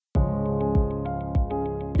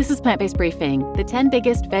This is Plant-Based Briefing, the 10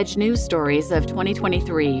 biggest veg news stories of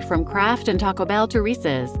 2023 from Kraft and Taco Bell to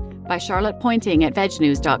Reese's by Charlotte Pointing at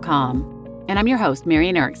VegNews.com. And I'm your host,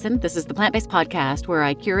 Marian Erickson. This is the Plant-Based Podcast where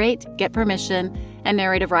I curate, get permission, and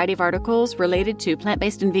narrate a variety of articles related to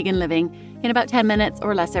plant-based and vegan living in about 10 minutes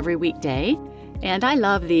or less every weekday. And I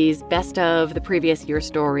love these best of the previous year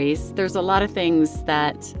stories. There's a lot of things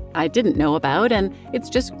that I didn't know about, and it's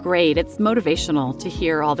just great. It's motivational to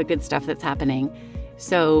hear all the good stuff that's happening.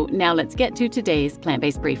 So now let's get to today's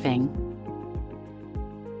Plant-Based Briefing.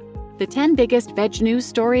 The 10 biggest veg news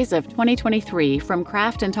stories of 2023 from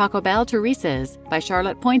Kraft and Taco Bell to Reese's by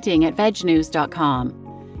Charlotte Pointing at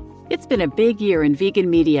VegNews.com. It's been a big year in vegan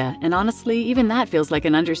media, and honestly, even that feels like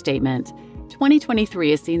an understatement. 2023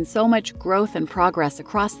 has seen so much growth and progress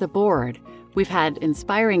across the board. We've had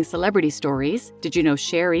inspiring celebrity stories. Did you know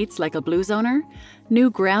Cher eats like a Blues owner?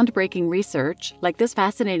 New groundbreaking research, like this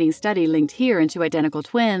fascinating study linked here into identical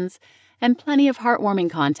twins, and plenty of heartwarming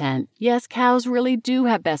content. Yes, cows really do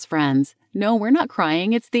have best friends. No, we're not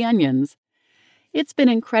crying, it's the onions. It's been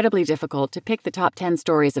incredibly difficult to pick the top 10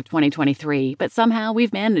 stories of 2023, but somehow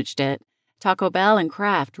we've managed it. Taco Bell and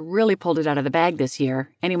Kraft really pulled it out of the bag this year.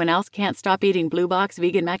 Anyone else can't stop eating Blue Box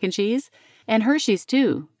vegan mac and cheese? And Hershey's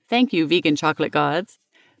too. Thank you, vegan chocolate gods.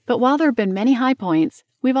 But while there have been many high points,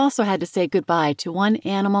 we've also had to say goodbye to one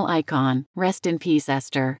animal icon. Rest in peace,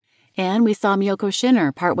 Esther. And we saw Miyoko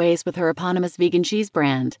Shinner part ways with her eponymous vegan cheese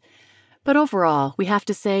brand. But overall, we have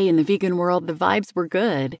to say in the vegan world, the vibes were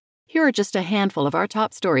good. Here are just a handful of our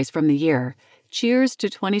top stories from the year. Cheers to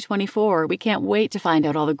 2024. We can't wait to find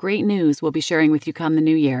out all the great news we'll be sharing with you come the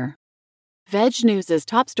new year. Veg News'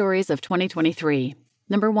 top stories of 2023.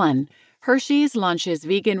 Number 1. Hershey's launches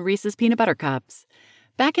vegan Reese's Peanut Butter Cups.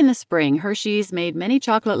 Back in the spring, Hershey's made many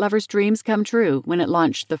chocolate lovers' dreams come true when it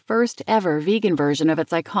launched the first ever vegan version of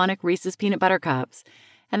its iconic Reese's Peanut Butter Cups.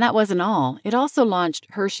 And that wasn't all. It also launched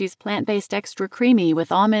Hershey's Plant-Based Extra Creamy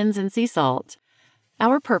with almonds and sea salt.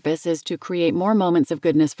 Our purpose is to create more moments of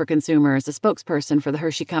goodness for consumers, a spokesperson for the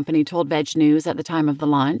Hershey Company told Veg News at the time of the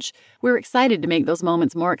launch. We're excited to make those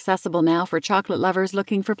moments more accessible now for chocolate lovers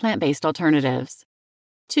looking for plant-based alternatives.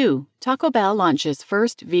 2. Taco Bell launches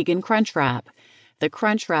first vegan Crunch Wrap. The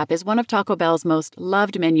Crunch Wrap is one of Taco Bell's most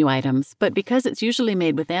loved menu items, but because it's usually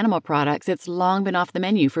made with animal products, it's long been off the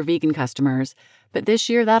menu for vegan customers. But this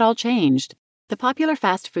year, that all changed. The popular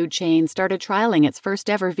fast food chain started trialing its first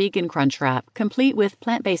ever vegan Crunch Wrap, complete with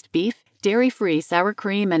plant-based beef, dairy-free sour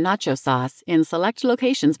cream, and nacho sauce in select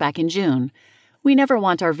locations back in June. We never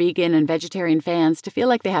want our vegan and vegetarian fans to feel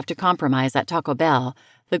like they have to compromise at Taco Bell.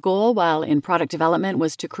 The goal, while in product development,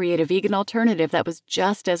 was to create a vegan alternative that was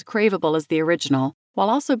just as craveable as the original, while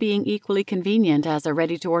also being equally convenient as a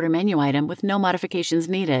ready-to-order menu item with no modifications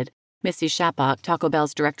needed. Missy Shapok, Taco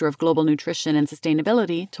Bell's Director of Global Nutrition and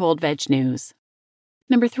Sustainability, told Veg News.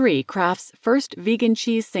 Number 3. Kraft's first vegan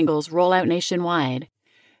cheese singles roll out nationwide.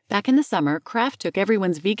 Back in the summer, Kraft took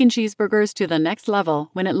everyone's vegan cheeseburgers to the next level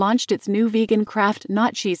when it launched its new vegan Kraft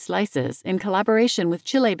Not Cheese Slices in collaboration with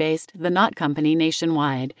Chile-based The Not Company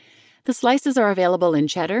nationwide. The slices are available in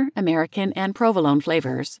cheddar, American, and provolone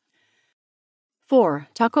flavors. 4.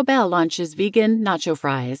 Taco Bell launches vegan nacho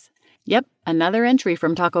fries. Yep, another entry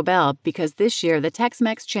from Taco Bell because this year the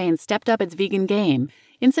Tex-Mex chain stepped up its vegan game.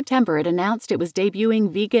 In September, it announced it was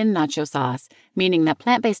debuting vegan nacho sauce, meaning that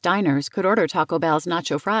plant-based diners could order Taco Bell's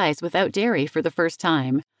nacho fries without dairy for the first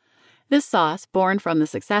time. This sauce, born from the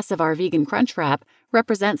success of our vegan Crunch Wrap,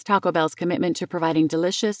 represents Taco Bell's commitment to providing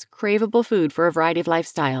delicious, craveable food for a variety of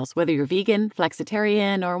lifestyles. Whether you're vegan,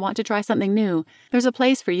 flexitarian, or want to try something new, there's a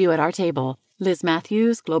place for you at our table, Liz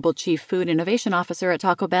Matthews, Global Chief Food Innovation Officer at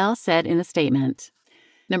Taco Bell, said in a statement.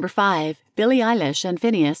 Number 5. Billie Eilish and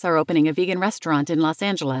Phineas are opening a vegan restaurant in Los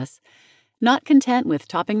Angeles. Not content with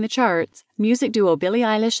topping the charts, music duo Billie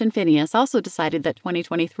Eilish and Phineas also decided that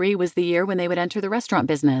 2023 was the year when they would enter the restaurant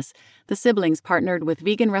business. The siblings partnered with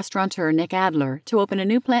vegan restaurateur Nick Adler to open a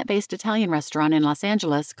new plant-based Italian restaurant in Los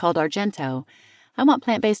Angeles called Argento. I want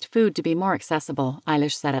plant-based food to be more accessible,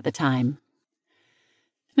 Eilish said at the time.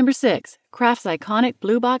 Number 6. Kraft's iconic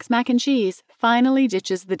Blue Box mac and cheese finally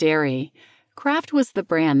ditches the dairy. Kraft was the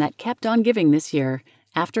brand that kept on giving this year.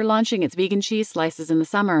 After launching its vegan cheese slices in the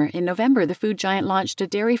summer, in November the food giant launched a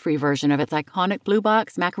dairy-free version of its iconic Blue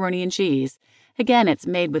Box macaroni and cheese. Again, it's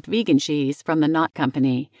made with vegan cheese from the Not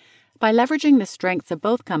Company. By leveraging the strengths of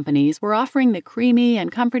both companies, we're offering the creamy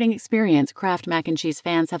and comforting experience Kraft mac and cheese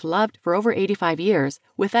fans have loved for over 85 years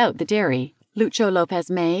without the dairy, Lucho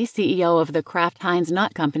Lopez-May, CEO of the Kraft Heinz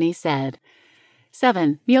Not Company, said.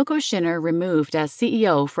 7. Miyoko Shinner removed as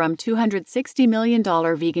CEO from $260 million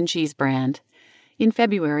vegan cheese brand. In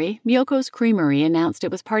February, Miyoko's Creamery announced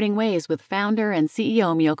it was parting ways with founder and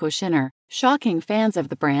CEO Miyoko Shinner, shocking fans of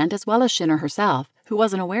the brand as well as Shinner herself, who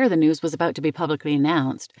wasn't aware the news was about to be publicly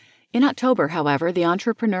announced. In October, however, the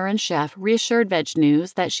entrepreneur and chef reassured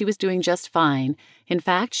VegNews that she was doing just fine. In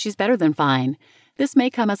fact, she's better than fine. "This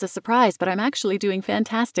may come as a surprise, but I'm actually doing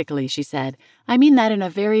fantastically," she said. "I mean that in a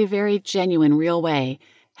very, very genuine, real way.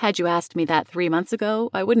 Had you asked me that 3 months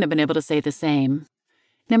ago, I wouldn't have been able to say the same."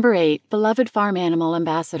 Number 8, beloved farm animal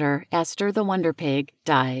ambassador Esther the Wonder Pig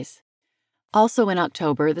dies. Also in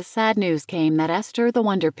October, the sad news came that Esther the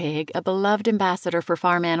Wonder Pig, a beloved ambassador for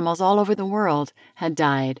farm animals all over the world, had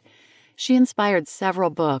died. She inspired several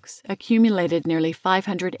books, accumulated nearly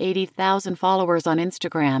 580,000 followers on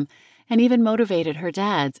Instagram, and even motivated her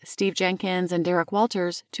dads, Steve Jenkins and Derek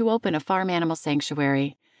Walters, to open a farm animal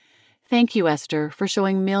sanctuary. Thank you, Esther, for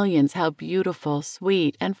showing millions how beautiful,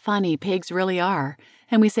 sweet, and funny pigs really are.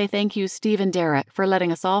 And we say thank you, Steve and Derek, for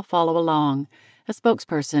letting us all follow along. A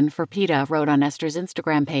spokesperson for PETA wrote on Esther's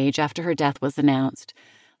Instagram page after her death was announced.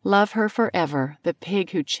 "Love her forever, the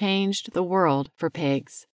pig who changed the world for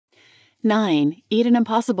pigs." 9. Eat an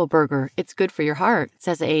Impossible Burger. It's good for your heart,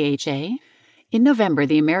 says AHA. In November,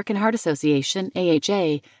 the American Heart Association,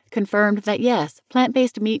 AHA, confirmed that yes,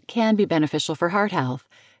 plant-based meat can be beneficial for heart health.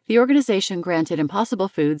 The organization granted Impossible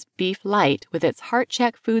Foods Beef Light with its Heart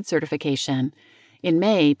Check food certification. In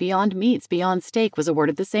May, Beyond Meat's Beyond Steak was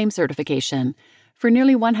awarded the same certification. For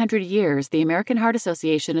nearly 100 years, the American Heart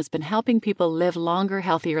Association has been helping people live longer,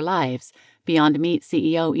 healthier lives, Beyond Meat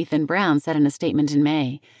CEO Ethan Brown said in a statement in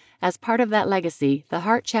May. As part of that legacy, the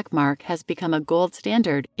Heart Check mark has become a gold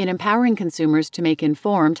standard in empowering consumers to make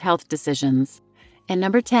informed health decisions. And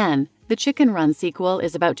number 10, the Chicken Run sequel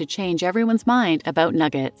is about to change everyone's mind about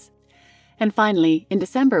nuggets. And finally, in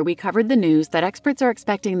December, we covered the news that experts are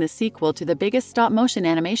expecting the sequel to the biggest stop-motion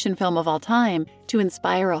animation film of all time to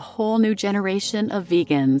inspire a whole new generation of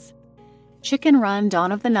vegans. Chicken Run: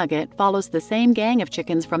 Dawn of the Nugget follows the same gang of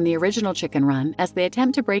chickens from the original Chicken Run as they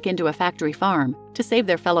attempt to break into a factory farm to save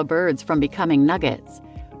their fellow birds from becoming nuggets.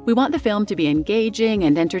 We want the film to be engaging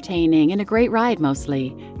and entertaining and a great ride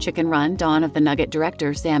mostly, Chicken Run: Dawn of the Nugget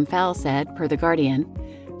director Sam Fell said, per The Guardian.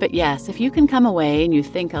 But yes, if you can come away and you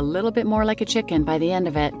think a little bit more like a chicken by the end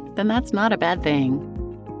of it, then that's not a bad thing.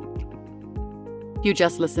 You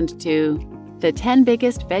just listened to the 10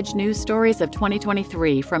 biggest VegNews stories of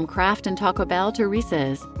 2023 from Kraft and Taco Bell to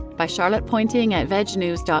Reese's by Charlotte Pointing at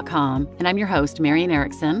VegNews.com, and I'm your host, Marian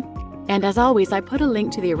Erickson. And as always, I put a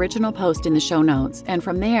link to the original post in the show notes, and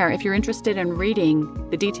from there, if you're interested in reading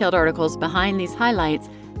the detailed articles behind these highlights,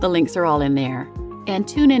 the links are all in there. And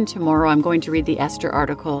tune in tomorrow. I'm going to read the Esther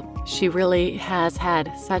article. She really has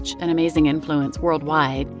had such an amazing influence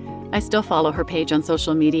worldwide. I still follow her page on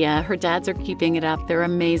social media. Her dads are keeping it up. They're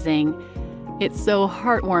amazing. It's so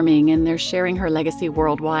heartwarming, and they're sharing her legacy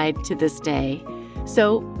worldwide to this day.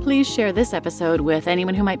 So please share this episode with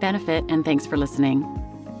anyone who might benefit, and thanks for listening.